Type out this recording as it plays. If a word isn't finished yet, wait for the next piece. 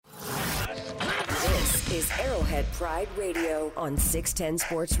is Arrowhead Pride Radio on 610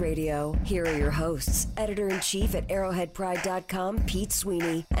 Sports Radio. Here are your hosts, Editor-in-Chief at ArrowheadPride.com, Pete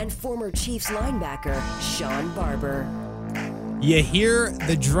Sweeney, and former Chiefs linebacker, Sean Barber. You hear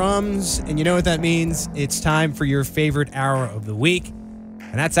the drums, and you know what that means. It's time for your favorite hour of the week,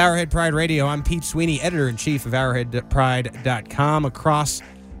 and that's Arrowhead Pride Radio. I'm Pete Sweeney, Editor-in-Chief of ArrowheadPride.com, across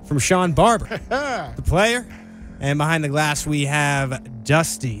from Sean Barber, the player. And behind the glass, we have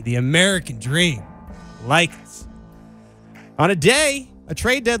Dusty, the American Dream, Likens. On a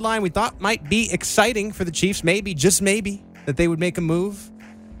trade deadline we thought might be exciting for the Chiefs, maybe, just maybe, that they would make a move.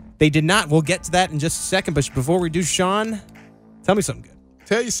 They did not. We'll get to that in just a second. But before we do, Sean, tell me something good.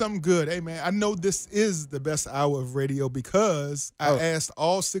 Tell you something good. Hey, man, I know this is the best hour of radio because I asked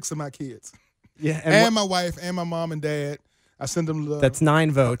all 6 of my kids. Yeah, and my wife and my mom and dad. I sent them love. That's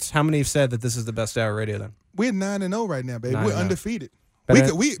 9 votes. How many have said that this is the best hour of radio then? We're 9-0 right now, baby. We're undefeated.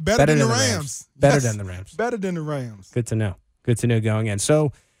 Better Better than the Rams. Better than the Rams. Better than the Rams. Good to know. Good to know going in.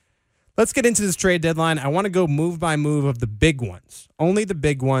 So let's get into this trade deadline. I want to go move by move of the big ones, only the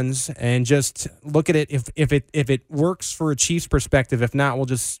big ones, and just look at it if it works for a Chiefs perspective. If not, we'll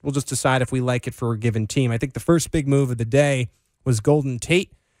just decide if we like it for a given team. I think the first big move of the day was Golden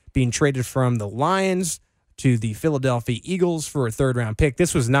Tate being traded from the Lions to the Philadelphia Eagles for a third-round pick.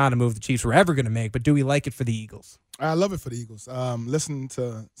 This was not a move the Chiefs were ever going to make, but do we like it for the Eagles? I love it for the Eagles. Listening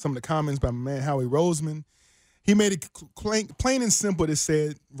to some of the comments by my man Howie Roseman, he made it plain and simple. That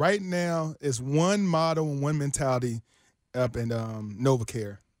said, right now is one model and one mentality up in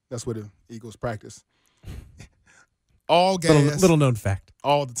NovaCare. That's where the Eagles practice. All gas. Little known fact.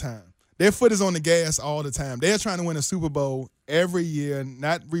 All the time. Their foot is on the gas all the time. They're trying to win a Super Bowl every year,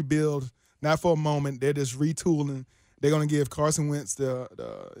 not rebuild. Not for a moment. They're just retooling. They're going to give Carson Wentz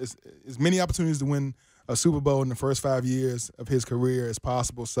as many opportunities to win a Super Bowl in the first 5 years of his career as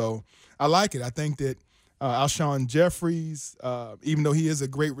possible. So I like it. I think that Alshon Jeffries, even though he is a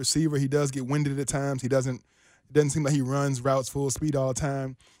great receiver, he does get winded at times. It doesn't seem like he runs routes full speed all the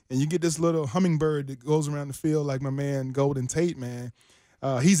time. And you get this little hummingbird that goes around the field like my man Golden Tate, man.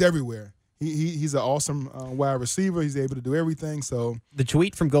 He's everywhere. He's an awesome wide receiver. He's able to do everything. So the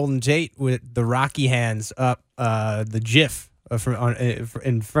tweet from Golden Tate with the Rocky hands up, the GIF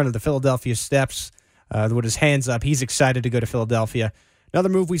in front of the Philadelphia steps with his hands up. He's excited to go to Philadelphia. Another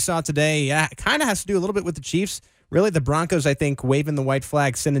move we saw today kind of has to do a little bit with the Chiefs. Really, the Broncos, I think, waving the white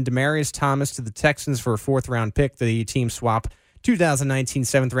flag, sending Demaryius Thomas to the Texans for a 4th-round pick. The team swap 2019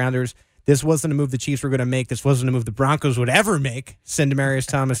 7th-rounders. This wasn't a move the Chiefs were going to make. This wasn't a move the Broncos would ever make, send Demaryius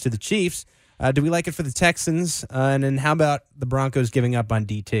Thomas to the Chiefs. Do we like it for the Texans? And then how about the Broncos giving up on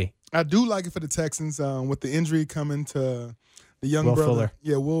DT? I do like it for the Texans with the injury coming to the young Will brother. Fuller.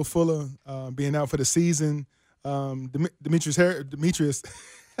 Yeah, Will Fuller being out for the season. Demetrius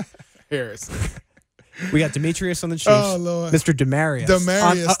Harris. We got Demetrius on the Chiefs. Oh, Lord. Mr.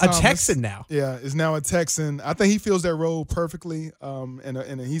 Demaryius. A Texan now. Yeah, is now a Texan. I think he fills that role perfectly.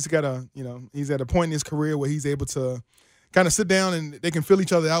 And he's got he's at a point in his career where he's able to kind of sit down and they can fill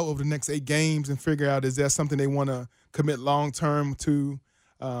each other out over the next 8 games and figure out, is that something they want to commit long-term to?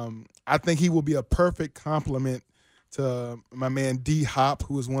 I think he will be a perfect complement to my man D Hop,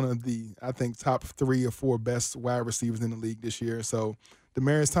 who is one of the, I think, top 3 or 4 best wide receivers in the league this year. So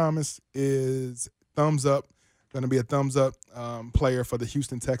Demaryius Thomas is thumbs up, going to be a thumbs up player for the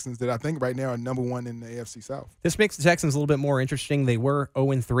Houston Texans that I think right now are number 1 in the AFC South. This makes the Texans a little bit more interesting. They were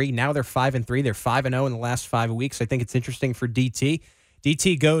 0-3. Now they're 5-3. They're 5-0 in the last 5 weeks. I think it's interesting for DT.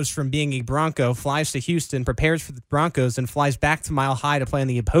 DT goes from being a Bronco, flies to Houston, prepares for the Broncos, and flies back to Mile High to play on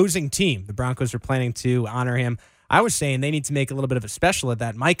the opposing team. The Broncos are planning to honor him. I was saying they need to make a little bit of a special at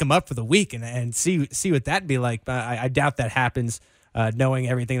that, mic him up for the week, and see what that'd be like. But I doubt that happens, knowing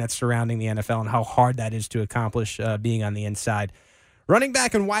everything that's surrounding the NFL and how hard that is to accomplish being on the inside. Running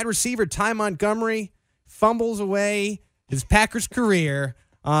back and wide receiver Ty Montgomery fumbles away his Packers career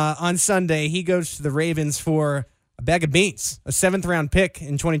on Sunday. He goes to the Ravens for a bag of beans, a 7th-round pick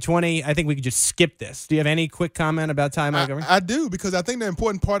in 2020. I think we could just skip this. Do you have any quick comment about Ty Montgomery? I do, because I think the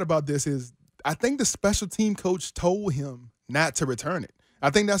important part about this is I think the special team coach told him not to return it. I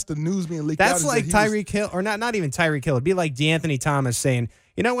think that's the news being leaked out. That's like Tyreek Hill, or not even Tyreek Hill. It'd be like DeAnthony Thomas saying,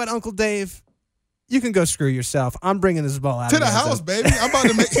 you know what, Uncle Dave, you can go screw yourself. I'm bringing this ball out to the house, baby. I'm about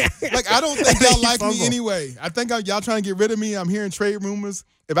to make I don't think y'all like me anyway. I think y'all trying to get rid of me. I'm hearing trade rumors.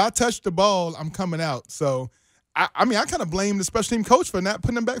 If I touch the ball, I'm coming out. So I kind of blame the special team coach for not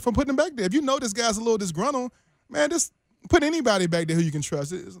putting him back there. If you know this guy's a little disgruntled, man, just put anybody back there who you can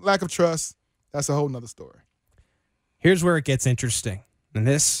trust. It's lack of trust. That's a whole nother story. Here's where it gets interesting. And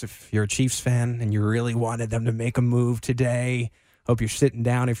this, if you're a Chiefs fan and you really wanted them to make a move today, hope you're sitting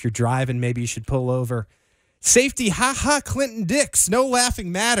down. If you're driving, maybe you should pull over. Safety, Clinton Dix. No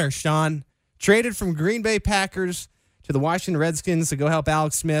laughing matter, Sean. Traded from Green Bay Packers to the Washington Redskins to go help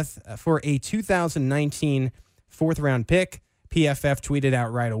Alex Smith for a 2019 fourth-round pick. PFF tweeted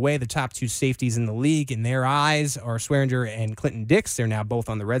out right away the top two safeties in the league in their eyes are Swearinger and Clinton Dix. They're now both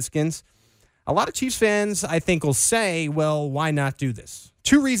on the Redskins. A lot of Chiefs fans, I think, will say, well, why not do this?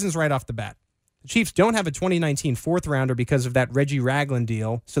 Two reasons right off the bat. The Chiefs don't have a 2019 fourth-rounder because of that Reggie Ragland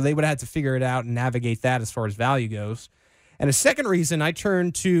deal, so they would have had to figure it out and navigate that as far as value goes. And a second reason, I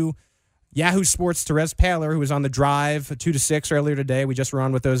turned to Yahoo Sports' Therese Paler, who was on the drive 2 to 6 earlier today. We just were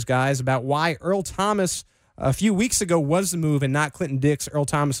on with those guys about why Earl Thomas a few weeks ago was the move and not Clinton Dix. Earl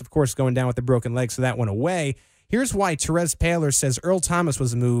Thomas, of course, going down with the broken leg, so that went away. Here's why Therese Paler says Earl Thomas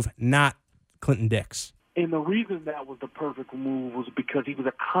was the move, not Clinton Dix. And the reason that was the perfect move was because he was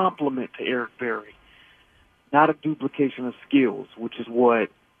a complement to Eric Berry, not a duplication of skills, which is what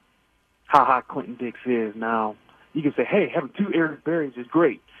Clinton Dix is. Now, you can say, hey, having two Eric Berrys is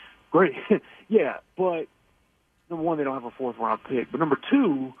great. Great. Yeah, but number one, they don't have a fourth-round pick. But number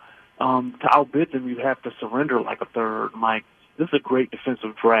two, to outbid them, you have to surrender like a third. Like, this is a great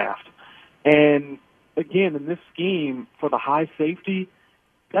defensive draft. And, again, in this scheme, for the high safety,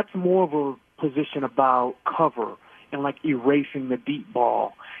 that's more of a position about cover and, like, erasing the deep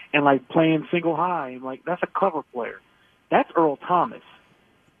ball and, like, playing single high. And, like, that's a cover player. That's Earl Thomas.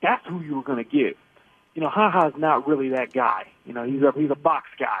 That's who you were going to get. You know, is not really that guy. You know, he's a box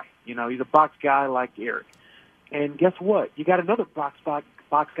guy. You know, he's a box guy like Eric. And guess what? You got another box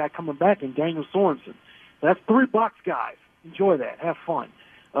guy coming back in Daniel Sorensen. So that's 3 box guys. Enjoy that. Have fun.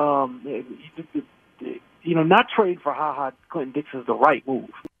 You know, not trade for Clinton Dix is the right move.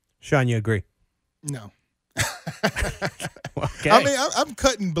 Sean, you agree? No. Okay. I mean, I'm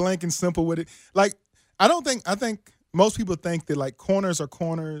cutting blank and simple with it. Like, I think most people think that, like, corners are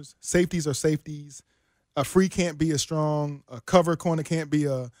corners, safeties are safeties. A free can't be as strong. A cover corner can't be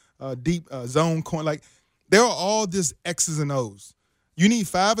a deep zone corner. Like, there are all this X's and O's. You need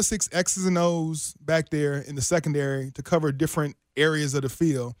 5 or 6 X's and O's back there in the secondary to cover different areas of the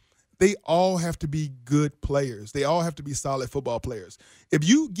field. They all have to be good players. They all have to be solid football players. If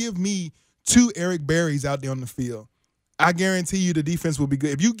you give me 2 Eric Berrys out there on the field, I guarantee you the defense will be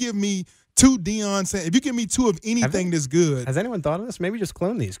good. If you give me 2 Deion Sanders, if you give me 2 of anything that's good. Has anyone thought of this? Maybe just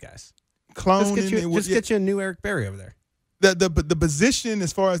clone these guys. Get you a new Eric Berry over there. The position,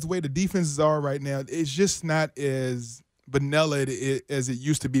 as far as the way the defenses are right now, it's just not as vanilla as it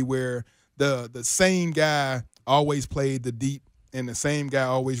used to be, where the same guy always played the deep and the same guy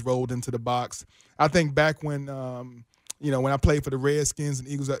always rolled into the box. I think back when when I played for the Redskins and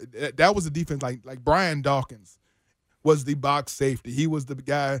Eagles, that was the defense. Like Brian Dawkins was the box safety. He was the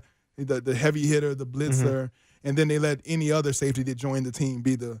guy, the heavy hitter, the blitzer, and then they let any other safety that joined the team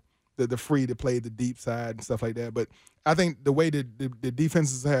be the free to play the deep side and stuff like that. But I think the way that the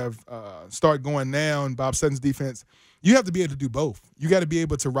defenses have started going now, and Bob Sutton's defense, you have to be able to do both. You got to be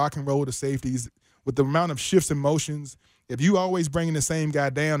able to rock and roll the safeties with the amount of shifts and motions. If you always bringing the same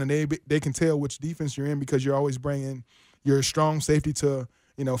guy down, and they can tell which defense you're in because you're always bringing your strong safety to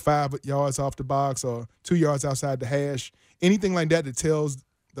 5 yards off the box or 2 yards outside the hash, anything like that tells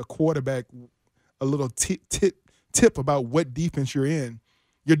the quarterback a little tip about what defense you're in,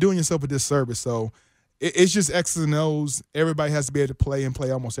 you're doing yourself a disservice. So it's just X's and O's. Everybody has to be able to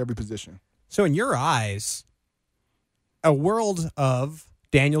play almost every position. So in your eyes, a world of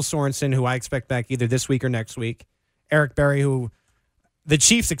Daniel Sorensen, who I expect back either this week or next week, Eric Berry, who the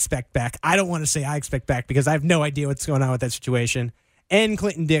Chiefs expect back. I don't want to say I expect back because I have no idea what's going on with that situation. And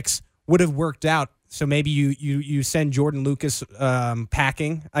Clinton Dix would have worked out. So maybe you send Jordan Lucas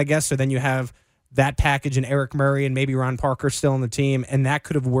packing, I guess. So then you have that package and Eric Murray and maybe Ron Parker still on the team, and that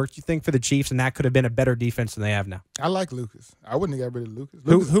could have worked, you think, for the Chiefs, and that could have been a better defense than they have now. I like Lucas. I wouldn't have got rid of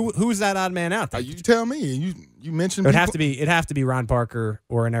Lucas. Who's that odd man out there? You tell me. You mentioned it'd have to be Ron Parker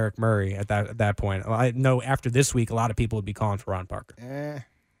or an Eric Murray at that point. I know after this week, a lot of people would be calling for Ron Parker.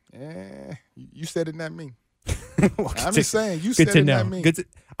 You said it, not me. Well, I'm just saying, you said it, not me.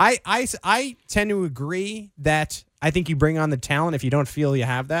 I tend to agree that I think you bring on the talent if you don't feel you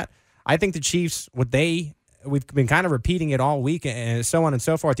have that. I think the Chiefs, we've been kind of repeating it all week and so on and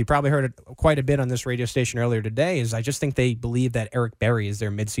so forth. You probably heard it quite a bit on this radio station earlier today, is I just think they believe that Eric Berry is their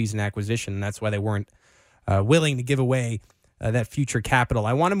midseason acquisition, and that's why they weren't willing to give away that future capital.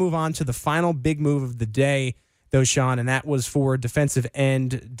 I want to move on to the final big move of the day, though, Sean, and that was for defensive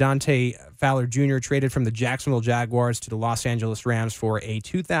end Dante Fowler Jr., traded from the Jacksonville Jaguars to the Los Angeles Rams for a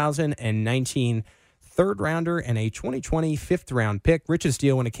 2019 third-rounder and a 2020 fifth-round pick. Richest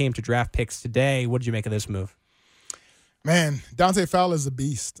deal when it came to draft picks today. What did you make of this move? Man, Dante Fowler is a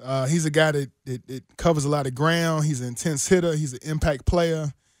beast. He's a guy that covers a lot of ground. He's an intense hitter. He's an impact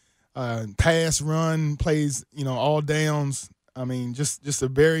player. Pass, run, plays, all downs. I mean, just a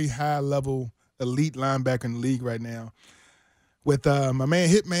very high-level elite linebacker in the league right now. With my man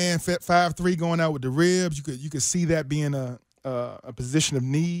Hitman, 5'3", going out with the ribs, you could see that being a position of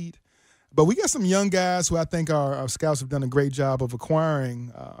need. But we got some young guys who I think our scouts have done a great job of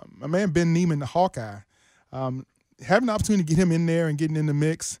acquiring. My man Ben Neiman, the Hawkeye. Having the opportunity to get him in there and getting in the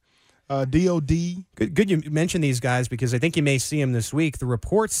mix. DOD. Good you mentioned these guys because I think you may see him this week. The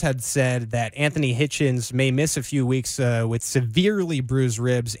reports had said that Anthony Hitchens may miss a few weeks with severely bruised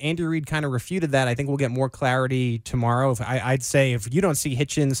ribs. Andy Reid kind of refuted that. I think we'll get more clarity tomorrow. I'd say if you don't see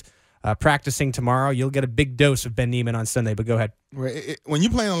Hitchens practicing tomorrow, you'll get a big dose of Ben Neiman on Sunday, but go ahead. When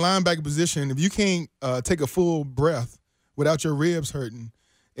you're playing a linebacker position, if you can't take a full breath without your ribs hurting,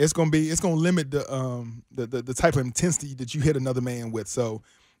 it's gonna limit the type of intensity that you hit another man with. So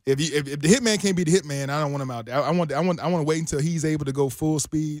if the hitman can't be the hitman, I don't want him out there. I want to wait until he's able to go full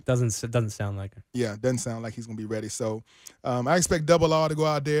speed. Doesn't sound like it. Yeah, doesn't sound like he's gonna be ready. So I expect Double R to go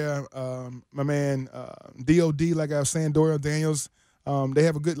out there. My man DOD, like I was saying, Dorial Daniels. They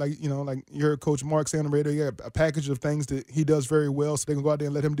have a good, like you heard Coach Mark say on the radio, you got a package of things that he does very well, so they can go out there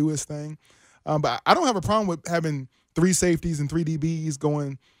and let him do his thing. But I don't have a problem with having 3 safeties and 3 DBs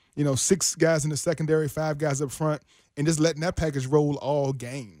going, 6 guys in the secondary, 5 guys up front, and just letting that package roll all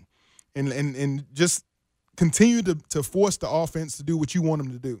game. And just continue to force the offense to do what you want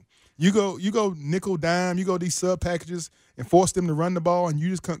them to do. You go nickel dime, you go these sub packages and force them to run the ball, and you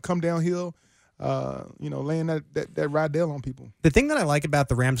just come downhill. Laying that Rydell on people. The thing that I like about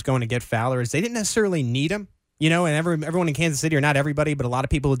the Rams going to get Fowler is they didn't necessarily need him. And everyone in Kansas City, or not everybody, but a lot of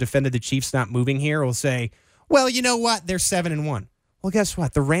people who defended the Chiefs not moving here will say, well, you know what? They're 7-1. Well, guess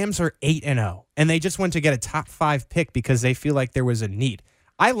what? The Rams are 8-0, and they just went to get a top 5 pick because they feel like there was a need.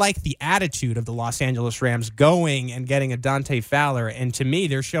 I like the attitude of the Los Angeles Rams going and getting a Dante Fowler, and to me,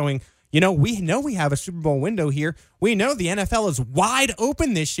 they're showing, we know we have a Super Bowl window here. We know the NFL is wide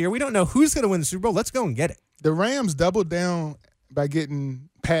open this year. We don't know who's going to win the Super Bowl. Let's go and get it. The Rams doubled down by getting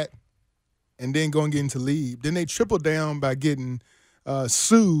Pat and then going getting Talib. Then they tripled down by getting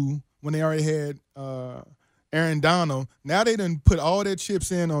Sue when they already had Aaron Donald. Now they done put all their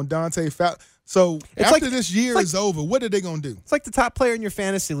chips in on Dante Fowler. So after this year is over, what are they going to do? It's like the top player in your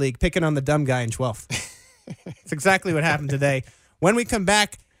fantasy league picking on the dumb guy in 12th. It's exactly what happened today. When we come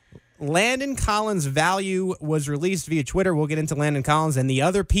back, Landon Collins' value was released via Twitter. We'll get into Landon Collins. And the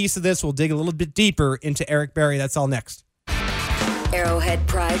other piece of this, we'll dig a little bit deeper into Eric Berry. That's all next. Arrowhead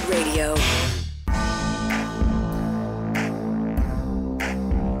Pride Radio.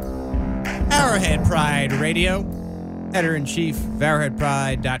 Arrowhead Pride Radio. Editor-in-Chief of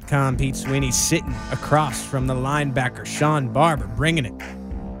ArrowheadPride.com, Pete Sweeney, sitting across from the linebacker, Sean Barber, bringing it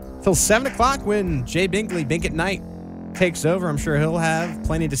till 7 o'clock when Jay Binkley, Bink at Night, takes over. I'm sure he'll have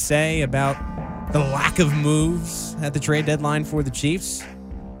plenty to say about the lack of moves at the trade deadline for the Chiefs.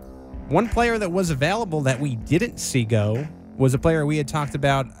 One player that was available that we didn't see go was a player we had talked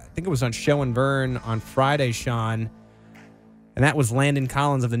about, I think it was on Show and Vern on Friday, Sean, and that was Landon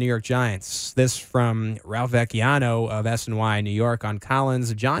Collins of the New York Giants. This from Ralph Vecchiano of SNY New York on Collins.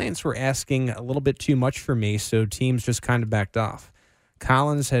 The Giants were asking a little bit too much for me, so teams just kind of backed off.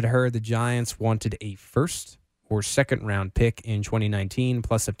 Collins had heard the Giants wanted a first or second round pick in 2019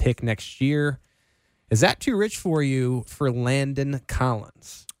 plus a pick next year. Is that too rich for you for Landon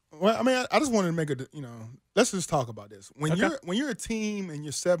Collins? Well, I mean, I just wanted to make let's just talk about this. When you're a team and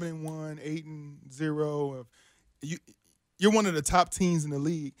you're 7-1, 8-0, you're one of the top teams in the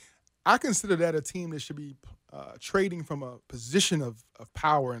league. I consider that a team that should be trading from a position of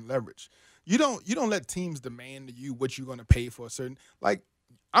power and leverage. You don't let teams demand to you what you're going to pay for a certain, like,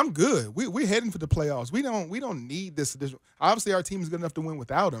 I'm good. We're heading for the playoffs. We don't need this additional. Obviously, our team is good enough to win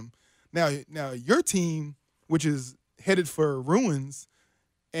without him. Now your team, which is headed for ruins,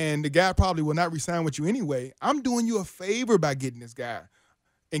 and the guy probably will not resign with you anyway. I'm doing you a favor by getting this guy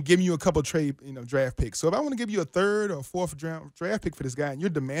and giving you a couple trade draft picks. So if I want to give you a third or fourth draft pick for this guy, and you're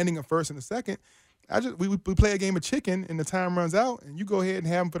demanding a first and a second, we play a game of chicken, and the time runs out, and you go ahead and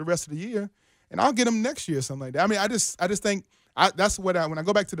have him for the rest of the year, and I'll get him next year or something like that. I mean, I just think. That's what when I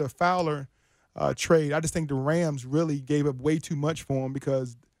go back to the Fowler trade, I just think the Rams really gave up way too much for him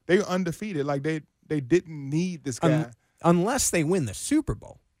because they were undefeated. Like they didn't need this guy. Unless they win the Super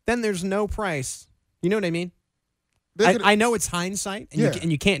Bowl, then there's no price. You know what I mean? I know it's hindsight,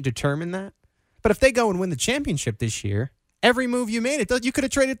 and you can't determine that. But if they go and win the championship this year, every move you made, you could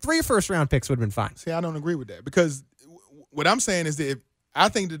have traded 3 first-round picks would have been fine. See, I don't agree with that because what I'm saying is that I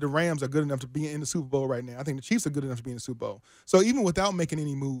think that the Rams are good enough to be in the Super Bowl right now. I think the Chiefs are good enough to be in the Super Bowl. So even without making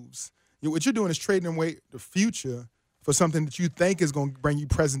any moves, what you're doing is trading away the future for something that you think is going to bring you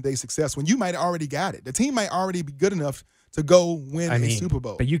present-day success when you might already got it. The team might already be good enough to go win a Super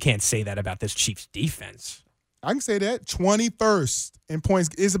Bowl. But you can't say that about this Chiefs defense. I can say that. 21st in points.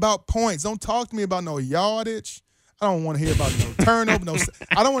 It's about points. Don't talk to me about no yardage. I don't want to hear about no turnover.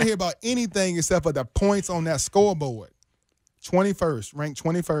 I don't want to hear about anything except for the points on that scoreboard. 21st, ranked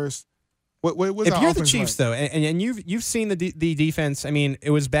 21st. What's if our you're the offense Chiefs, rank? though, and you've seen the defense, I mean,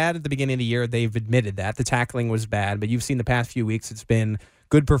 it was bad at the beginning of the year. They've admitted that. The tackling was bad, but you've seen the past few weeks it's been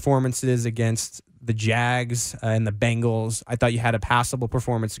good performances against the Jags and the Bengals. I thought you had a passable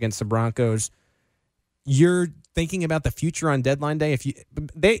performance against the Broncos. You're thinking about the future on deadline day. I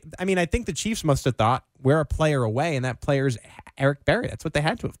think the Chiefs must have thought we're a player away, and that player's Eric Berry. That's what they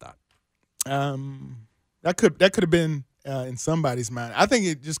had to have thought. That could have been in somebody's mind. I think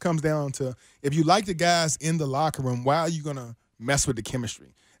it just comes down to if you like the guys in the locker room, why are you gonna mess with the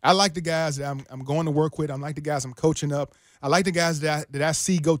chemistry? I like the guys that I'm going to work with. I like the guys I'm coaching up. I like the guys that I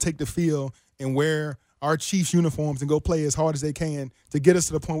see go take the field and wear our Chiefs uniforms and go play as hard as they can to get us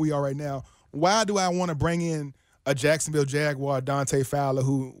to the point we are right now. Why do I want to bring in a Jacksonville Jaguar, Dante Fowler,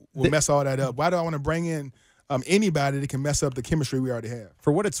 who will mess all that up? Why do I want to bring in anybody that can mess up the chemistry we already have?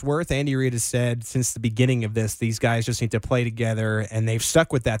 For what it's worth, Andy Reid has said since the beginning of this, these guys just need to play together, and they've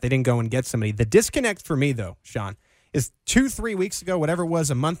stuck with that. They didn't go and get somebody. The disconnect for me, though, Sean, is 2-3 weeks ago, whatever it was,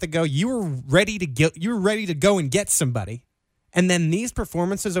 a month ago, you were ready to go and get somebody, and then these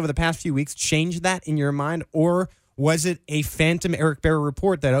performances over the past few weeks changed that in your mind, or was it a phantom Eric Berry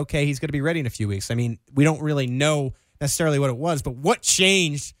report that, okay, he's going to be ready in a few weeks? I mean, we don't really know necessarily what it was, but what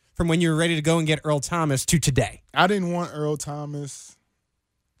changed from when you were ready to go and get Earl Thomas to today? I didn't want Earl Thomas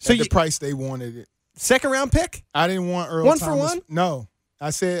at the price they wanted it. Second-round pick? I didn't want Earl One Thomas. for one? No. I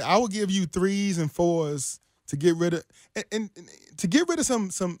said I will give you 3s and 4s to get rid of and to get rid of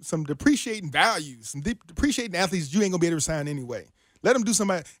some depreciating values, some depreciating athletes you ain't going to be able to sign anyway. Let them do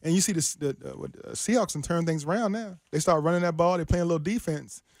somebody. And you see the Seahawks and turn things around now. They start running that ball. They're playing a little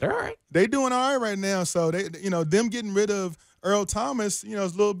defense. They're all right. They doing all right now. So them getting rid of Earl Thomas, is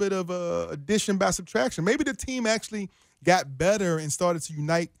a little bit of a addition by subtraction. Maybe the team actually got better and started to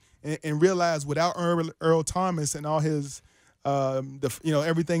unite and realize without Earl Thomas and all his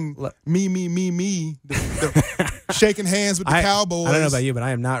everything me, the shaking hands with the Cowboys. I don't know about you, but I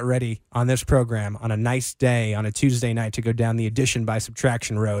am not ready on this program on a nice day on a Tuesday night to go down the addition by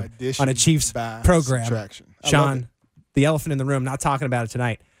subtraction road on a Chiefs program. Subtraction. Sean, the elephant in the room, not talking about it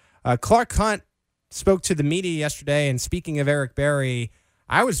tonight. Clark Hunt spoke to the media yesterday, and speaking of Eric Berry,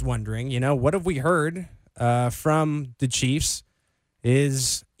 I was wondering, what have we heard from the Chiefs?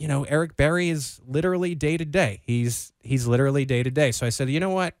 Is Eric Berry is literally day to day. He's literally day to day. So I said, you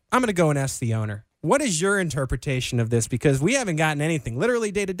know what? I'm going to go and ask the owner. What is your interpretation of this? Because we haven't gotten anything.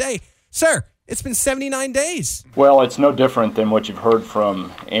 Literally day to day, sir. It's been 79 days. Well, it's no different than what you've heard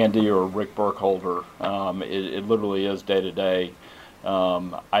from Andy or Rick Burkholder. It literally is day to day.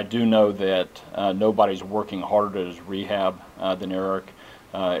 I do know that nobody's working harder at his rehab than Eric.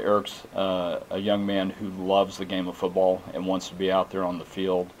 Eric's a young man who loves the game of football and wants to be out there on the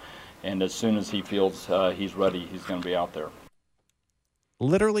field. And as soon as he feels he's ready, he's going to be out there.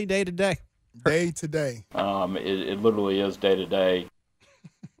 Literally day to day. Day to day. It literally is day to day.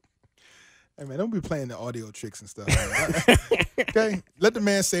 Hey, man, don't be playing the audio tricks and stuff. Okay? Let the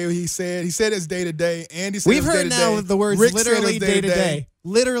man say what he said. He said it's day to day. Andy said We've it's heard day to now day. the words Rick literally said it's day to day.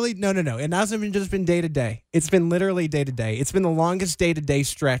 Literally, no. It hasn't been just been day to day. It's been literally day to day. It's been the longest day to day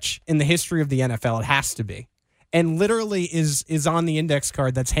stretch in the history of the NFL. It has to be. And literally is on the index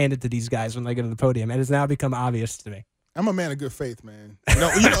card that's handed to these guys when they go to the podium. It has now become obvious to me. I'm a man of good faith, man.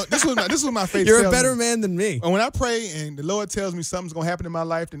 This was my faith. You're a better man than me. And when I pray and the Lord tells me something's going to happen in my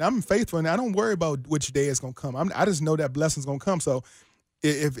life, then I'm faithful, and I don't worry about which day it's going to come. I just know that blessing's going to come. So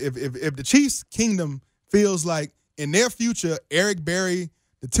if the Chiefs' kingdom feels like in their future, Eric Berry,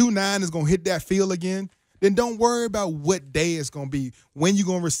 the 2-9 is going to hit that field again, then don't worry about what day it's going to be, when you're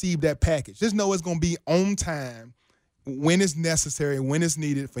going to receive that package. Just know it's going to be on time, when it's necessary, when it's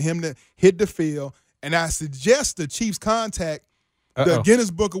needed for him to hit the field. And I suggest the Chiefs contact the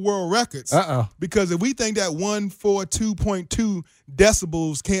Guinness Book of World Records. Because if we think that 142.2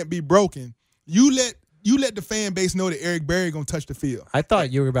 decibels can't be broken, you let the fan base know that Eric Berry going to touch the field. I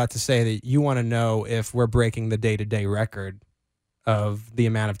thought you were about to say that you want to know if we're breaking the day-to-day record of the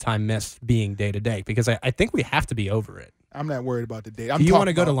amount of time missed being day-to-day, because I think we have to be over it. I'm not worried about the day. Do you want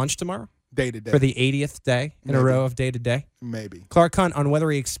to go to lunch tomorrow? Day-to-day. For the 80th day in a row of day-to-day? Maybe. Clark Hunt on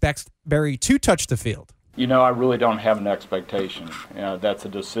whether he expects Berry to touch the field I really don't have an expectation. That's a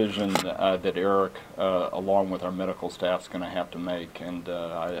decision that Eric, along with our medical staff, is going to have to make, and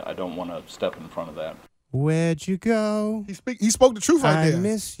I don't want to step in front of that. Where'd you go? He spoke the truth right there. I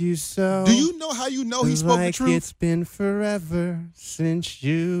miss you so. Do you know how you know he spoke the truth? It's been forever since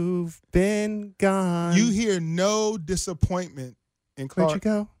you've been gone. You hear no disappointment in Clark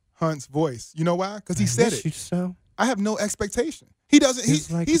Hunt's voice. You know why? Because he said it. You so. I have no expectation. He doesn't. He's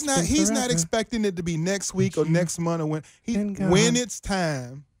not forever. expecting it to be next week or next month or when it's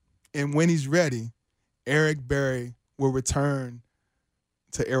time and when he's ready. Eric Berry will return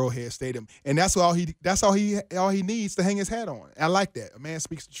to Arrowhead Stadium, and that's all he needs to hang his hat on. I like that. A man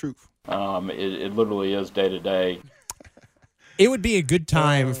speaks the truth. It literally is day to day. It would be a good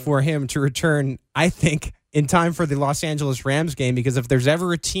time for him to return, I think, in time for the Los Angeles Rams game, because if there's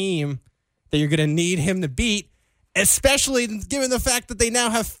ever a team that you're going to need him to beat, especially given the fact that they now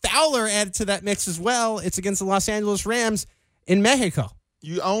have Fowler added to that mix as well, it's against the Los Angeles Rams in Mexico.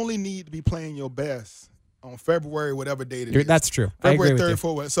 You only need to be playing your best on February, whatever date it is. That's true. February I agree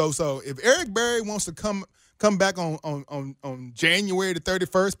 3rd, with 4th. So if Eric Berry wants to come back on January the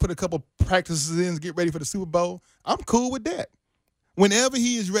 31st, put a couple practices in, get ready for the Super Bowl, I'm cool with that. Whenever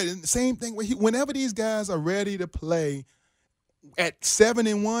he is ready, same thing. Whenever these guys are ready to play at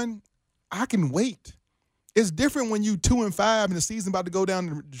 7-1, I can wait. It's different when you 2-5 and the season about to go down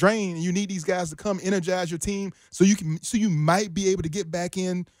the drain, and you need these guys to come energize your team so you might be able to get back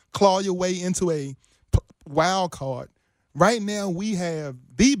in, claw your way into a wild card. Right now, we have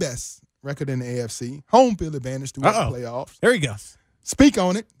the best record in the AFC, home field advantage throughout the playoffs. There he goes. Speak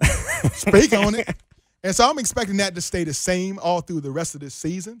on it. Speak on it. And so I'm expecting that to stay the same all through the rest of this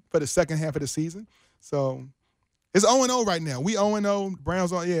season, for the second half of the season. So it's 0-0 right now. We 0-0.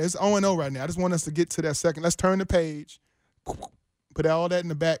 Browns on. Yeah, it's 0-0 right now. I just want us to get to that second. Let's turn the page. Put all that in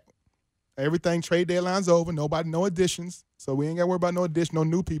the back. Everything, trade deadline's over. No additions. So we ain't got to worry about no addition, no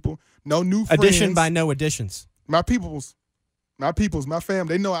new people, no new friends. Addition by no additions. My peoples, my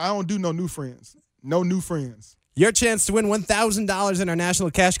family, they know I don't do no new friends. No new friends. Your chance to win $1,000 in our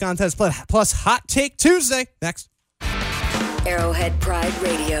national cash contest plus Hot Take Tuesday. Next. Arrowhead Pride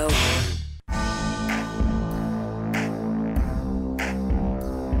Radio.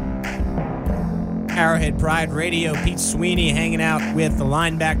 Arrowhead Pride Radio. Pete Sweeney hanging out with the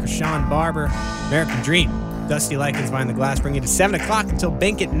linebacker Sean Barber. American Dream. Dusty Likens behind the glass, bringing you to 7 o'clock until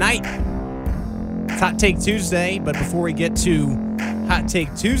bank at night. It's Hot Take Tuesday, but before we get to Hot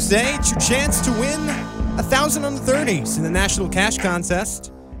Take Tuesday, it's your chance to win $1,000 on the 30s in the National Cash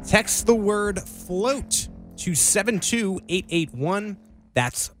Contest. Text the word FLOAT to 72881.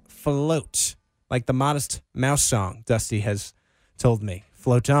 That's FLOAT. Like the Modest Mouse song, Dusty has told me.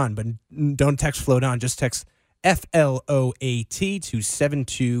 Float on, but don't text float on. Just text FLOAT to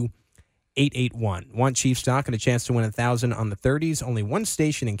 72881. Want Chief stock and a chance to win $1,000 on the 30s. Only one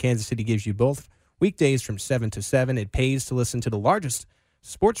station in Kansas City gives you both. Weekdays from 7 to 7. It pays to listen to the largest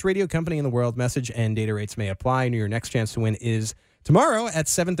sports radio company in the world. Message and data rates may apply. And your next chance to win is tomorrow at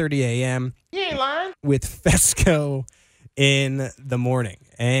 7:30 a.m. You ain't lying. With Fesco in the morning.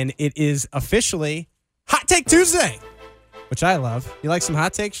 And it is officially Hot Take Tuesday, which I love. You like some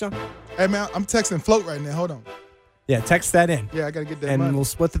hot takes, Sean? Hey, man, I'm texting Float right now. Hold on. Yeah, text that in. Yeah, I got to get that and money. We'll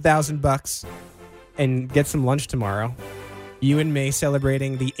split the $1,000 and get some lunch tomorrow. You and me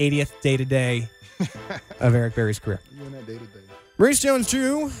celebrating the 80th day-to-day of Eric Berry's career. You and that day-to-day. Maurice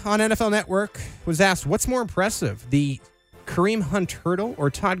Jones-Drew on NFL Network was asked, what's more impressive, the Kareem Hunt hurdle or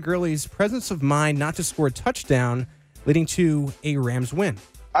Todd Gurley's presence of mind not to score a touchdown leading to a Rams win?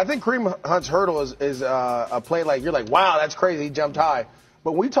 I think Kareem Hunt's hurdle is a play like, you're like, wow, that's crazy. He jumped high.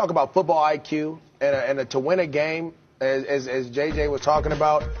 But when we talk about football IQ and to win a game, as JJ was talking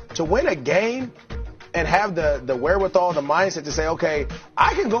about, to win a game and have the wherewithal, the mindset to say, okay,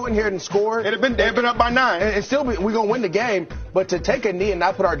 I can go in here and score. They've been up by 9. And still we're going to win the game. But to take a knee and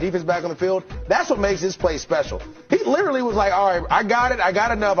not put our defense back on the field, that's what makes this play special. He literally was like, all right, I got it. I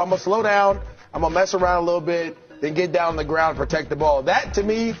got enough. I'm going to slow down. I'm going to mess around a little bit, then get down on the ground and protect the ball. That, to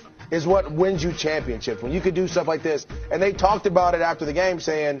me, is what wins you championships, when you can do stuff like this. And they talked about it after the game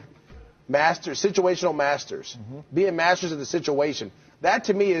saying, situational masters, being masters of the situation. That,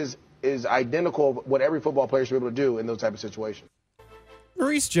 to me, is identical of what every football player should be able to do in those type of situations.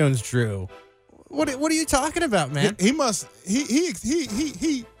 Maurice Jones-Drew, what are you talking about, man? He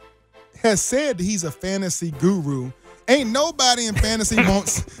has said that he's a fantasy guru. Ain't nobody in fantasy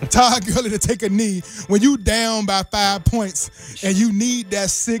wants Todd Gurley to take a knee when you down by 5 points and you need that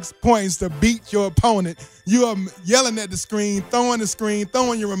 6 points to beat your opponent. You are yelling at the screen, throwing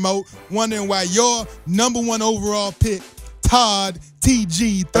your remote, wondering why your number one overall pick, Todd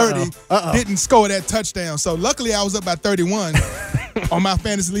TG30 didn't score that touchdown. So luckily I was up by 31 on my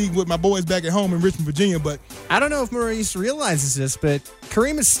fantasy league with my boys back at home in Richmond, Virginia. But I don't know if Maurice realizes this, but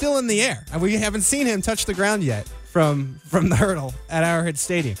Kareem is still in the air. We haven't seen him touch the ground yet from the hurdle at Arrowhead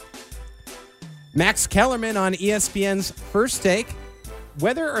Stadium. Max Kellerman on ESPN's First Take.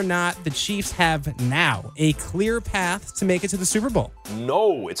 Whether or not the Chiefs have now a clear path to make it to the Super Bowl.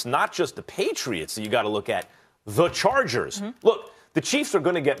 No, it's not just the Patriots that you got to look at. The Chargers. Mm-hmm. Look, the Chiefs are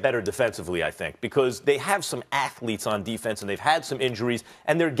going to get better defensively, I think, because they have some athletes on defense and they've had some injuries,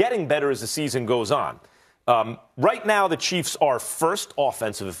 and they're getting better as the season goes on. Right now, the Chiefs are first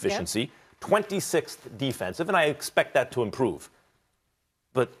offensive efficiency, 26th defensive, and I expect that to improve.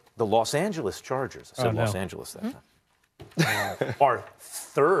 But the Los Angeles Chargers, I said Los Angeles that time, are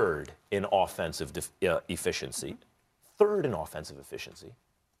third in offensive efficiency,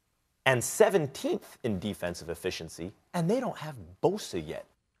 and 17th in defensive efficiency, and they don't have Bosa yet.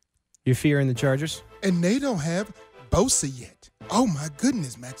 You fearing the Chargers? And they don't have Bosa yet. Oh, my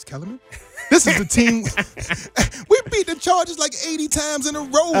goodness, Max Kellerman. This is the team. We beat the Chargers like 80 times in a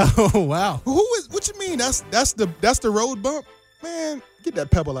row. Oh, wow. What you mean? That's the road bump? Man, get that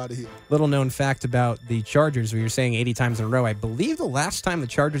pebble out of here. Little known fact about the Chargers, where you're saying 80 times in a row. I believe the last time the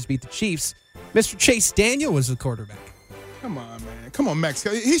Chargers beat the Chiefs, Mr. Chase Daniel was the quarterback. Come on, man. Come on, Max.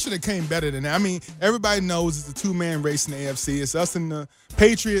 He should have came better than that. I mean, everybody knows it's a two-man race in the AFC. It's us and the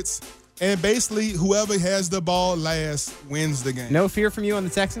Patriots, and basically whoever has the ball last wins the game. No fear from you on the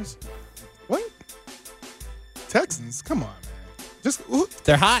Texans? What? Texans? Come on, man.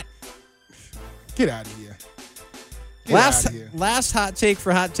 They're hot. Get out of here. Last hot take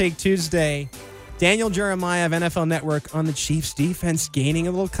for Hot Take Tuesday. Daniel Jeremiah of NFL Network on the Chiefs defense gaining a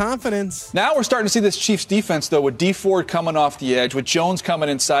little confidence. Now we're starting to see this Chiefs defense, though, with D Ford coming off the edge, with Jones coming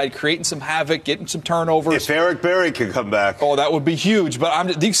inside, creating some havoc, getting some turnovers. If Eric Berry can come back. Oh, that would be huge.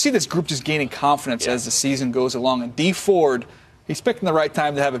 But you see this group just gaining confidence as the season goes along. And D Ford, he's picking the right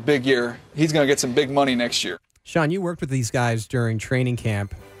time to have a big year. He's going to get some big money next year. Sean, you worked with these guys during training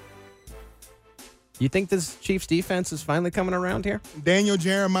camp. You think this Chiefs defense is finally coming around here? Daniel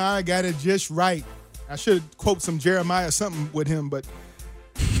Jeremiah got it just right. I should quote some Jeremiah or something with him, but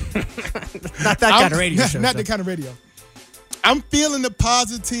not that kind of radio show. Not the kind of radio. I'm feeling the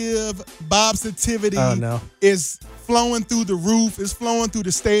positive Bobsitivity is flowing through the roof. It's flowing through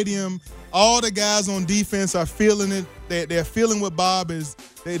the stadium. All the guys on defense are feeling it. They're feeling what Bob is.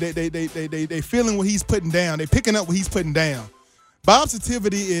 They feeling what he's putting down. They're picking up what he's putting down.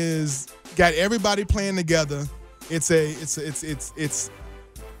 Bobsitivity is got everybody playing together. It's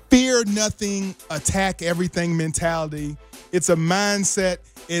fear nothing, attack everything mentality. It's a mindset.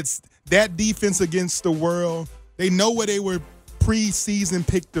 It's that defense against the world. They know where they were preseason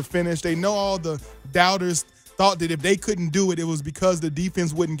picked to finish. They know all the doubters thought that if they couldn't do it, it was because the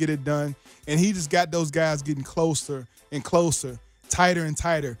defense wouldn't get it done. And he just got those guys getting closer and closer, tighter and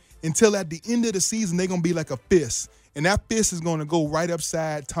tighter, until at the end of the season, they're going to be like a fist. And that fist is going to go right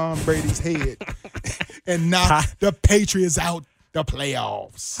upside Tom Brady's head and knock the Patriots out the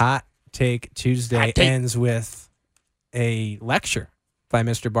playoffs. Hot Take Tuesday ends with a lecture by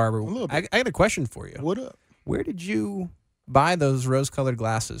Mr. Barber. I got a question for you. What up? Where did you buy those rose-colored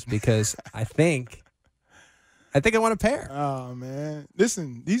glasses? Because I think I want a pair. Oh, man.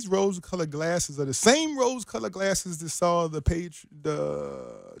 Listen, these rose-colored glasses are the same rose-colored glasses that saw the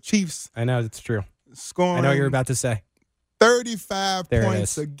Chiefs. I know, that's true. Scoring. I know what you're about to say. 35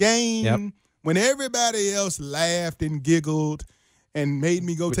 points a game when everybody else laughed and giggled and made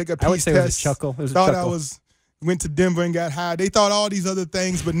me go take a peace test. It was a chuckle. Went to Denver and got high. They thought all these other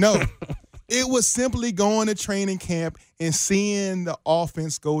things, but no. It was simply going to training camp and seeing the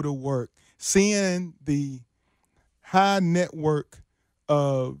offense go to work, seeing the high network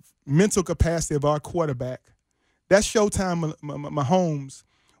of mental capacity of our quarterback. That's Showtime Mahomes.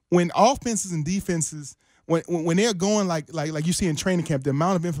 When offenses and defenses, when they're going like you see in training camp, the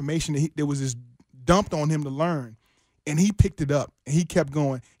amount of information that was just dumped on him to learn, and he picked it up and he kept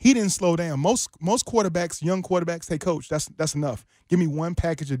going. He didn't slow down. Most quarterbacks, young quarterbacks, say, "Coach, that's enough. Give me one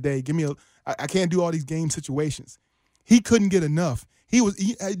package a day. I can't do all these game situations." He couldn't get enough. Do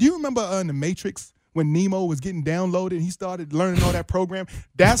you remember in The Matrix when Nemo was getting downloaded and he started learning all that program?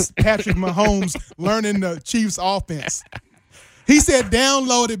 That's Patrick Mahomes learning the Chiefs offense. He said,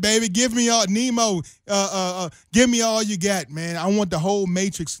 "Download it, baby. Give me all Nemo. Give me all you got, man. I want the whole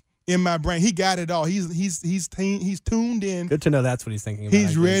Matrix in my brain. He got it all. He's tuned in. Good to know that's what he's thinking about.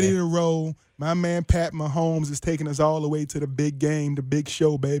 He's ready to roll. My man Pat Mahomes is taking us all the way to the big game, the big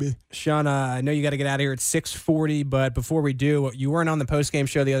show, baby. Sean, I know you got to get out of here at 6:40, but before we do, you weren't on the postgame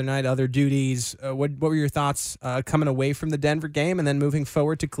show the other night, other duties. What were your thoughts coming away from the Denver game and then moving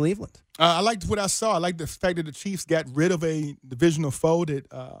forward to Cleveland? I liked what I saw. I liked the fact that the Chiefs got rid of a divisional foe that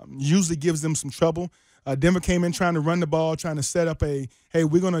usually gives them some trouble. Denver came in trying to run the ball, trying to set up hey,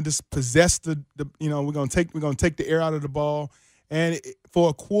 we're going to just possess we're going to take the air out of the ball. And for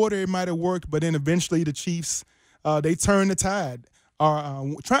a quarter, it might have worked, but then eventually the Chiefs, they turned the tide.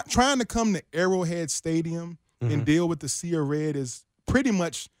 Trying to come to Arrowhead Stadium and deal with the Sea of Red is pretty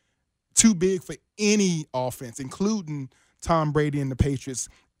much too big for any offense, including Tom Brady and the Patriots.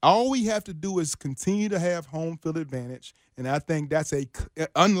 All we have to do is continue to have home field advantage, and I think that's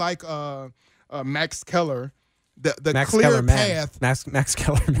unlike Max Keller, the Max clear Kellerman. path. Max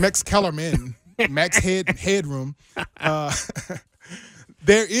Kellerman. Max Kellerman. Max Headroom.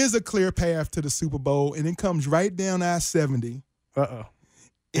 There is a clear path to the Super Bowl, and it comes right down I-70. Uh-oh.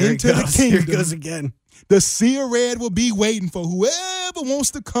 Into the kingdom. Here it goes again. The Sea of Red will be waiting for whoever wants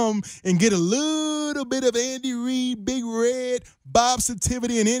to come and get a little bit of Andy Reid, Big Red, Bob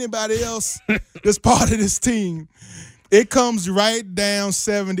Sativity, and anybody else that's part of this team. It comes right down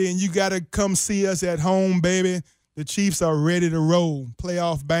 70, and you got to come see us at home, baby. The Chiefs are ready to roll.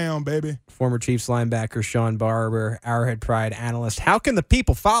 Playoff bound, baby. Former Chiefs linebacker Sean Barber, Arrowhead Pride analyst. How can the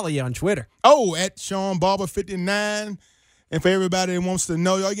people follow you on Twitter? Oh, at Sean Barber 59. And for everybody that wants to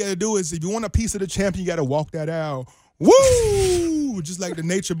know, all you got to do is, if you want a piece of the champion, you got to walk that aisle. Woo! Just like the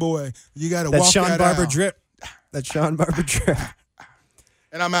Nature Boy. You got to walk Sean that Barber aisle. drip. That Sean Barber drip.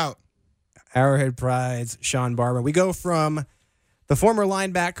 And I'm out. Arrowhead Pride's Sean Barber. We go from the former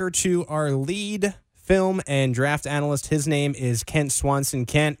linebacker to our lead film and draft analyst. His name is Kent Swanson.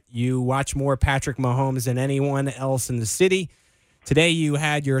 Kent, you watch more Patrick Mahomes than anyone else in the city. Today you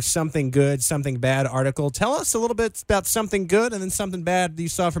had your something good, something bad article. Tell us a little bit about something good and then something bad you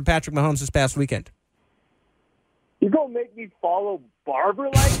saw from Patrick Mahomes this past weekend. You gonna make me follow Barber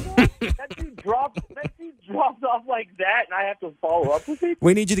like that? that dude drops off like that, and I have to follow up with it?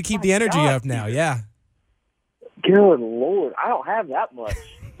 We need you to keep the energy up now, yeah. Good Lord, I don't have that much.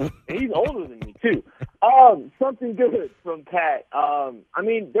 And he's older than me, too. Something good from Pat. I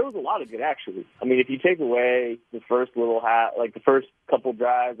mean, there was a lot of good, actually. I mean, if you take away the first the first couple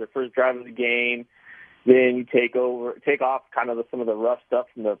drives, or first drive of the game, then you take off kind of some of the rough stuff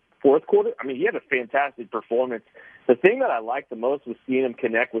from the fourth quarter. I mean, he had a fantastic performance. The thing that I liked the most was seeing him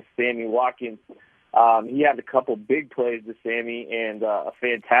connect with Sammy Watkins. He had a couple big plays to Sammy and a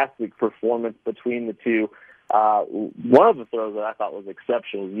fantastic performance between the two. One of the throws that I thought was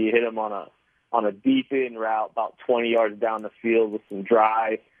exceptional. You hit him on a deep end route about 20 yards down the field with some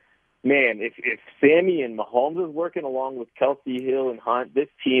drive. Man, if Sammy and Mahomes is working along with Kelsey Hill and Hunt, this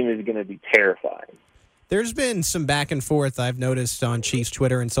team is going to be terrifying. There's been some back and forth I've noticed on Chiefs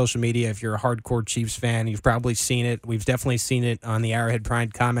Twitter and social media. If you're a hardcore Chiefs fan, you've probably seen it. We've definitely seen it on the Arrowhead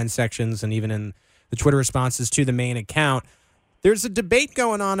Pride comment sections and even in the Twitter responses to the main account. There's a debate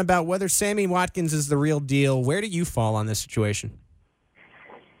going on about whether Sammy Watkins is the real deal. Where do you fall on this situation?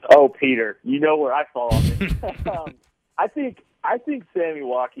 Oh, Peter, you know where I fall on this. I think Sammy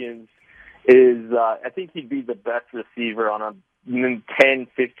Watkins is. I think he'd be the best receiver on 10,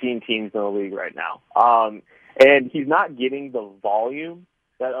 15 teams in the league right now. And he's not getting the volume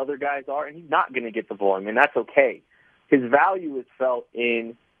that other guys are, and he's not going to get the volume, and that's okay. His value is felt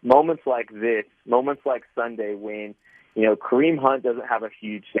in moments like this, moments like Sunday when, Kareem Hunt doesn't have a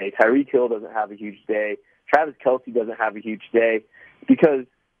huge day, Tyreek Hill doesn't have a huge day, Travis Kelce doesn't have a huge day, because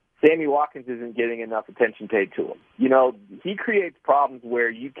Sammy Watkins isn't getting enough attention paid to him. He creates problems where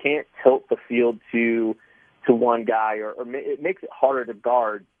you can't tilt the field to one guy, or it makes it harder to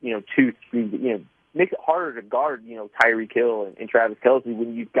guard, makes it harder to guard, Tyreek Hill and Travis Kelce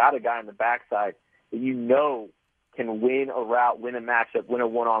when you've got a guy on the backside that can win a route, win a matchup, win a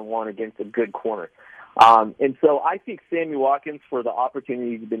one-on-one against a good corner. And so I think Sammy Watkins, for the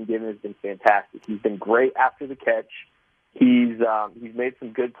opportunity he's been given, has been fantastic. He's been great after the catch. He's made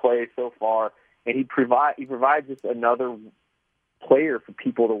some good plays so far, and he provides just another player for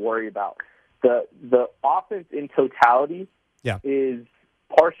people to worry about. The offense in totality is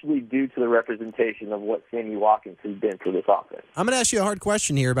partially due to the representation of what Sammy Watkins has been for this offense. I'm going to ask you a hard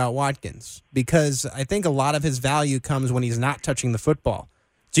question here about Watkins, because I think a lot of his value comes when he's not touching the football.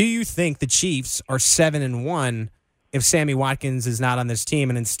 Do you think the Chiefs are 7-1 if Sammy Watkins is not on this team,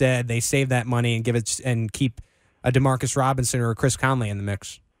 and instead they save that money and give it and keep a DeMarcus Robinson or a Chris Conley in the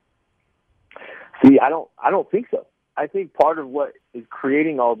mix? See, I don't think so. part of what is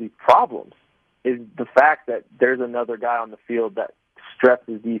creating all these problems is the fact that there's another guy on the field that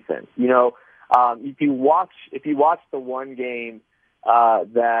stresses defense. You know, if you watch the one game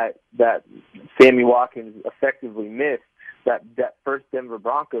that Sammy Watkins effectively missed, that first Denver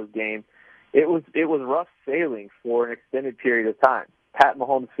Broncos game, it was rough sailing for an extended period of time. Pat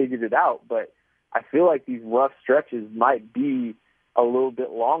Mahomes figured it out, but I feel like these rough stretches might be a little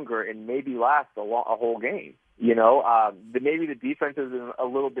bit longer and maybe last a whole game. You know, maybe the defense is a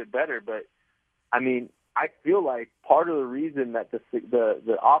little bit better, but I mean, I feel like part of the reason that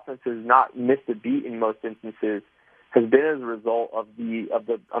the offense has not missed a beat in most instances has been as a result of the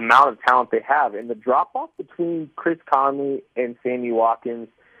amount of talent they have. And the drop off between Chris Conley and Sammy Watkins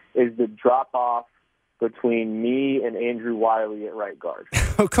is the drop off between me and Andrew Wiley at right guard.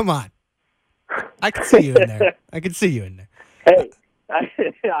 Oh, come on. I can see you in there. Hey,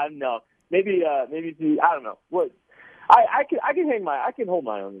 I know. Maybe I don't know. What I can hold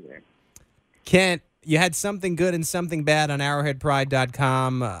my own in there. Kent, you had something good and something bad on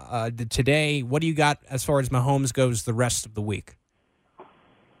arrowheadpride.com today. What do you got as far as Mahomes goes the rest of the week?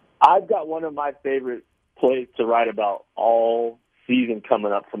 I've got one of my favorite plays to write about all season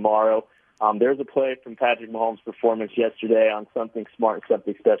coming up tomorrow. There's a play from Patrick Mahomes' performance yesterday on Something Smart and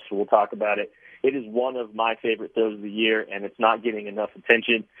Something Special. We'll talk about it. It is one of my favorite throws of the year, and it's not getting enough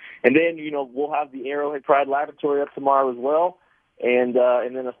attention. And then, you know, we'll have the Arrowhead Pride Laboratory up tomorrow as well, and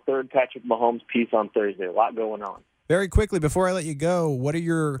then a third Patrick Mahomes piece on Thursday. A lot going on. Very quickly, before I let you go, what are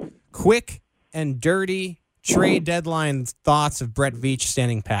your quick and dirty trade deadline thoughts of Brett Veach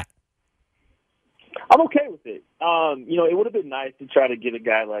standing pat? I'm okay with it. You know, it would have been nice to try to get a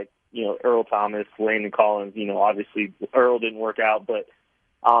guy like, you know, Earl Thomas, Landon Collins. You know, obviously Earl didn't work out, but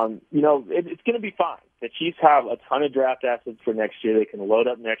you know, it's going to be fine. The Chiefs have a ton of draft assets for next year. They can load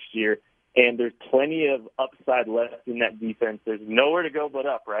up next year, and there's plenty of upside left in that defense. There's nowhere to go but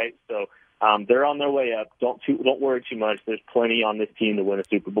up, right? So they're on their way up. Don't worry too much. There's plenty on this team to win a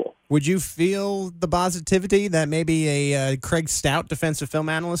Super Bowl. Would you feel the positivity that maybe a Craig Stout defensive film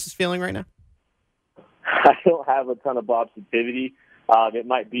analyst is feeling right now? I don't have a ton of positivity. It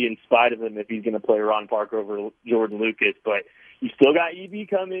might be in spite of him if he's going to play Ron Parker over Jordan Lucas, but you still got EB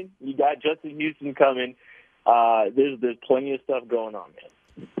coming. You got Justin Houston coming. There's plenty of stuff going on,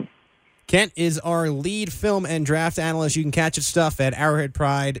 man. Kent is our lead film and draft analyst. You can catch his stuff at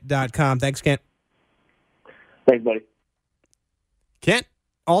arrowheadpride.com. Thanks, Kent. Thanks, buddy. Kent,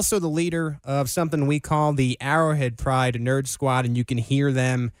 also the leader of something we call the Arrowhead Pride Nerd Squad, and you can hear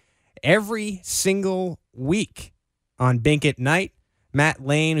them every single week on Bink at Night. Matt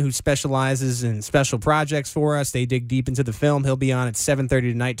Lane, who specializes in special projects for us, they dig deep into the film. He'll be on at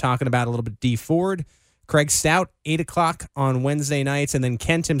 7:30 tonight talking about a little bit D Ford. Craig Stout, 8 o'clock on Wednesday nights. And then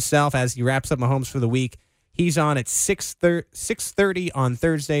Kent himself, as he wraps up Mahomes for the week, he's on at 6:30 on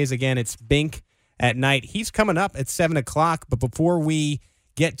Thursdays. Again, it's Bink at Night. He's coming up at 7 o'clock. But before we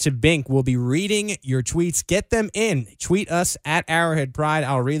get to Bink, we'll be reading your tweets. Get them in. Tweet us at Arrowhead Pride.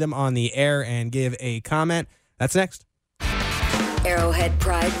 I'll read them on the air and give a comment. That's next. Arrowhead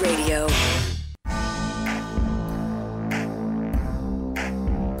Pride Radio.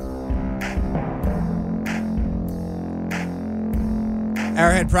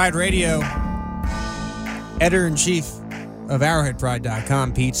 Arrowhead Pride Radio. Editor-in-Chief of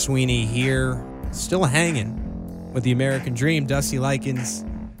ArrowheadPride.com, Pete Sweeney here, still hanging with the American Dream. Dusty Likens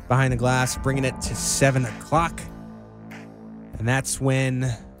behind the glass, bringing it to 7 o'clock. And that's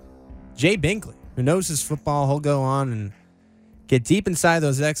when Jay Binkley, who knows his football, he'll go on and get deep inside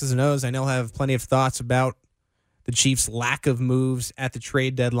those X's and O's. I know he'll have plenty of thoughts about the Chiefs' lack of moves at the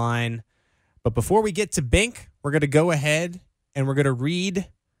trade deadline. But before we get to Bink, we're going to go ahead and we're going to read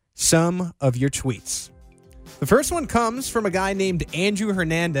some of your tweets. The first one comes from a guy named Andrew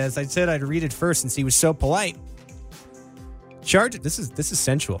Hernandez. I said I'd read it first since he was so polite. This is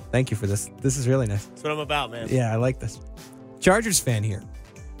sensual. Thank you for this. This is really nice. That's what I'm about, man. Yeah, I like this. Chargers fan here.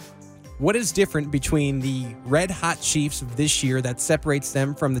 What is different between the red-hot Chiefs of this year that separates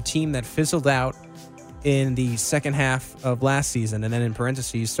them from the team that fizzled out in the second half of last season? And then in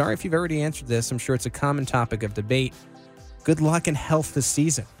parentheses, sorry if you've already answered this. I'm sure it's a common topic of debate. Good luck and health this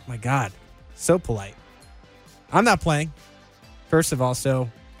season. My God, so polite. I'm not playing, first of all, so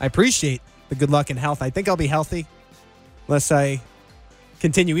I appreciate the good luck and health. I think I'll be healthy unless I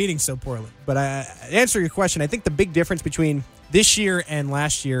continue eating so poorly. But answer your question, I think the big difference between this year and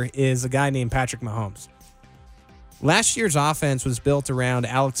last year is a guy named Patrick Mahomes. Last year's offense was built around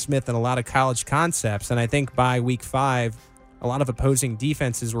Alex Smith and a lot of college concepts, and I think by week 5, a lot of opposing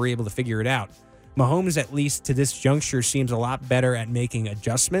defenses were able to figure it out. Mahomes, at least to this juncture, seems a lot better at making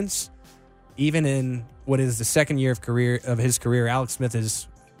adjustments. even in what is the second year of his career, Alex Smith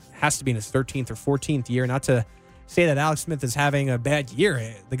has to be in his 13th or 14th year. Not to say that Alex Smith is having a bad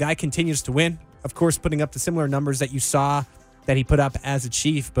year. The guy continues to win, of course, putting up the similar numbers that you saw that he put up as a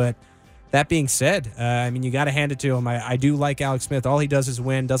Chief. But that being said, you got to hand it to him. I do like Alex Smith. All he does is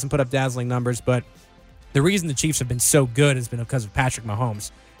win, doesn't put up dazzling numbers. But the reason the Chiefs have been so good has been because of Patrick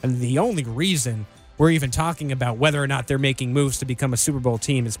Mahomes. And the only reason we're even talking about whether or not they're making moves to become a Super Bowl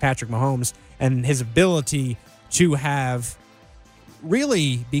team is Patrick Mahomes and his ability to have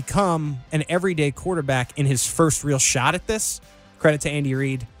really become an everyday quarterback in his first real shot at this. Credit to Andy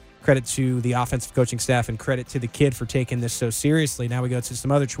Reid, credit to the offensive coaching staff, and credit to the kid for taking this so seriously. Now we go to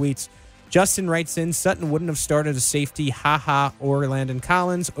some other tweets. Justin writes in, Sutton wouldn't have started a safety, or Landon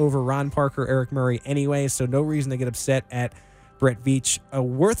Collins over Ron Parker, Eric Murray anyway, so no reason to get upset at Brett Veach, a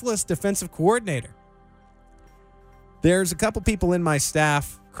worthless defensive coordinator. There's a couple people in my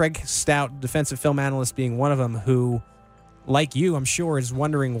staff, Craig Stout, defensive film analyst being one of them, who, like you, I'm sure, is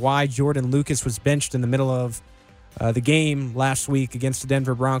wondering why Jordan Lucas was benched in the middle of the game last week against the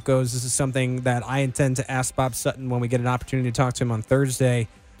Denver Broncos. This is something that I intend to ask Bob Sutton when we get an opportunity to talk to him on Thursday.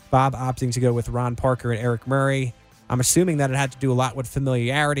 Bob opting to go with Ron Parker and Eric Murray. I'm assuming that it had to do a lot with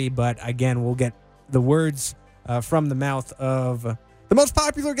familiarity, but again, we'll get the words from the mouth of the most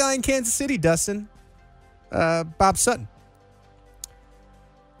popular guy in Kansas City, Dustin, Bob Sutton.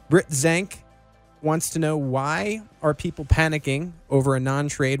 Britt Zank wants to know, why are people panicking over a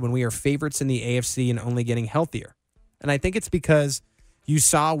non-trade when we are favorites in the AFC and only getting healthier? And I think it's because you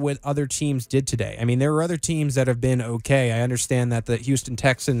saw what other teams did today. I mean, there are other teams that have been okay. I understand that the Houston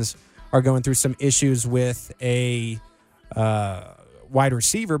Texans are going through some issues with a wide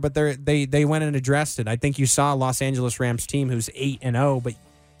receiver, but they went and addressed it. I think you saw a Los Angeles Rams team who's 8-0, but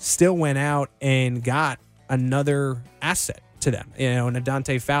still went out and got another asset to them, and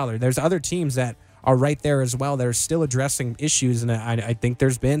Adante Fowler. There's other teams that are right there as well that are still addressing issues, and I think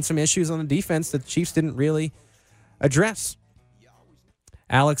there's been some issues on the defense that the Chiefs didn't really address.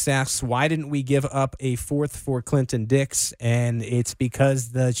 Alex asks, why didn't we give up a fourth for Clinton Dix? And it's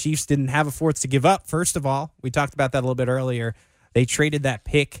because the Chiefs didn't have a fourth to give up. First of all, we talked about that a little bit earlier. They traded that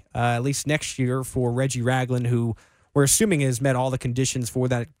pick, at least next year, for Reggie Ragland, who we're assuming has met all the conditions for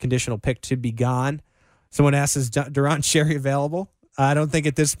that conditional pick to be gone. Someone asks, is Duron Sherry available? I don't think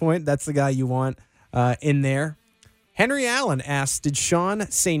at this point that's the guy you want in there. Henry Allen asks, did Sean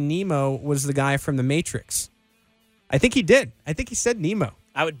say Nemo was the guy from The Matrix? I think he did. I think he said Nemo.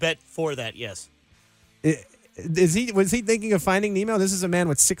 I would bet for that, yes. Was he thinking of Finding Nemo? This is a man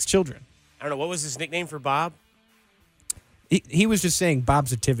with 6 children. I don't know. What was his nickname for Bob? He was just saying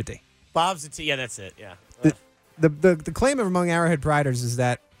Bob's Activity. Bob's Activity. Yeah, that's it. Yeah. The claim among Arrowhead Priders is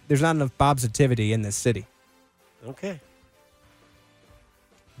that there's not enough Bob's Activity in this city. Okay.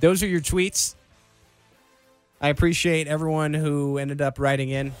 Those are your tweets. I appreciate everyone who ended up writing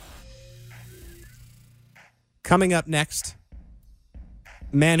in. Coming up next,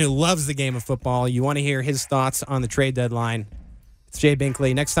 a man who loves the game of football. You want to hear his thoughts on the trade deadline. It's Jay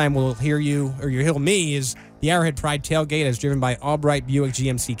Binkley. Next time we'll hear you, or you'll hear me, is the Arrowhead Pride Tailgate as driven by Albright Buick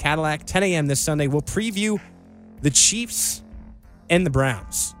GMC Cadillac. 10 a.m. this Sunday. We'll preview the Chiefs and the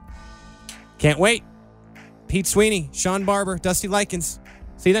Browns. Can't wait. Pete Sweeney, Sean Barber, Dusty Likens.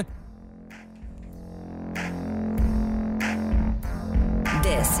 See you then.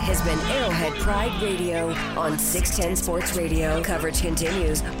 This has been Arrowhead Pride Radio on 610 Sports Radio. Coverage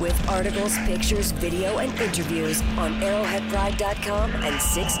continues with articles, pictures, video, and interviews on arrowheadpride.com and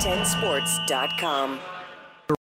 610sports.com.